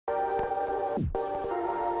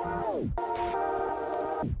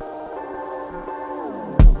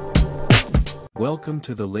Welcome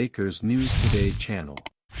to the Lakers News Today channel.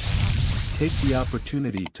 Take the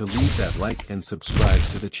opportunity to leave that like and subscribe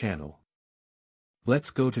to the channel. Let's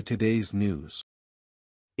go to today's news.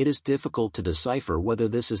 It is difficult to decipher whether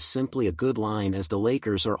this is simply a good line, as the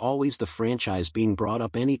Lakers are always the franchise being brought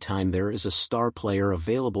up anytime there is a star player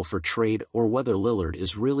available for trade, or whether Lillard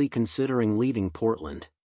is really considering leaving Portland.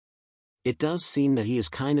 It does seem that he is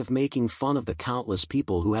kind of making fun of the countless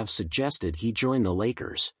people who have suggested he join the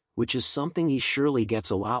Lakers, which is something he surely gets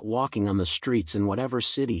a lot walking on the streets in whatever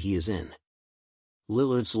city he is in.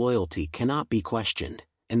 Lillard's loyalty cannot be questioned,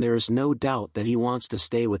 and there is no doubt that he wants to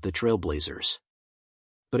stay with the Trailblazers.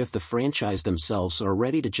 But if the franchise themselves are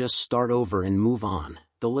ready to just start over and move on,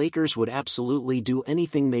 the Lakers would absolutely do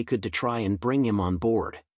anything they could to try and bring him on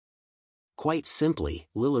board. Quite simply,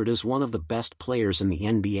 Lillard is one of the best players in the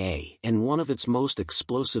NBA and one of its most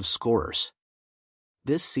explosive scorers.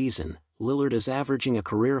 This season, Lillard is averaging a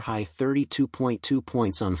career-high 32.2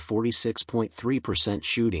 points on 46.3%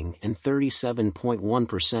 shooting and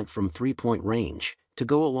 37.1% from three-point range, to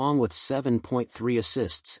go along with 7.3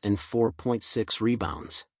 assists and 4.6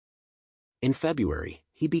 rebounds. In February,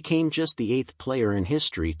 he became just the 8th player in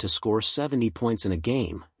history to score 70 points in a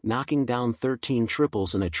game, knocking down 13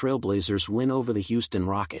 triples in a Trailblazers win over the Houston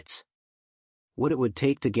Rockets. What it would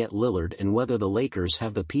take to get Lillard and whether the Lakers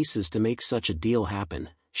have the pieces to make such a deal happen,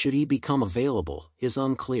 should he become available, is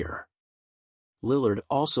unclear. Lillard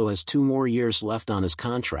also has 2 more years left on his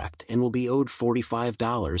contract and will be owed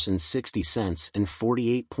 $45.60 and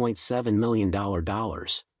 $48.7 million,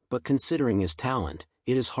 but considering his talent,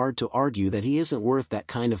 it is hard to argue that he isn't worth that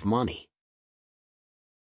kind of money.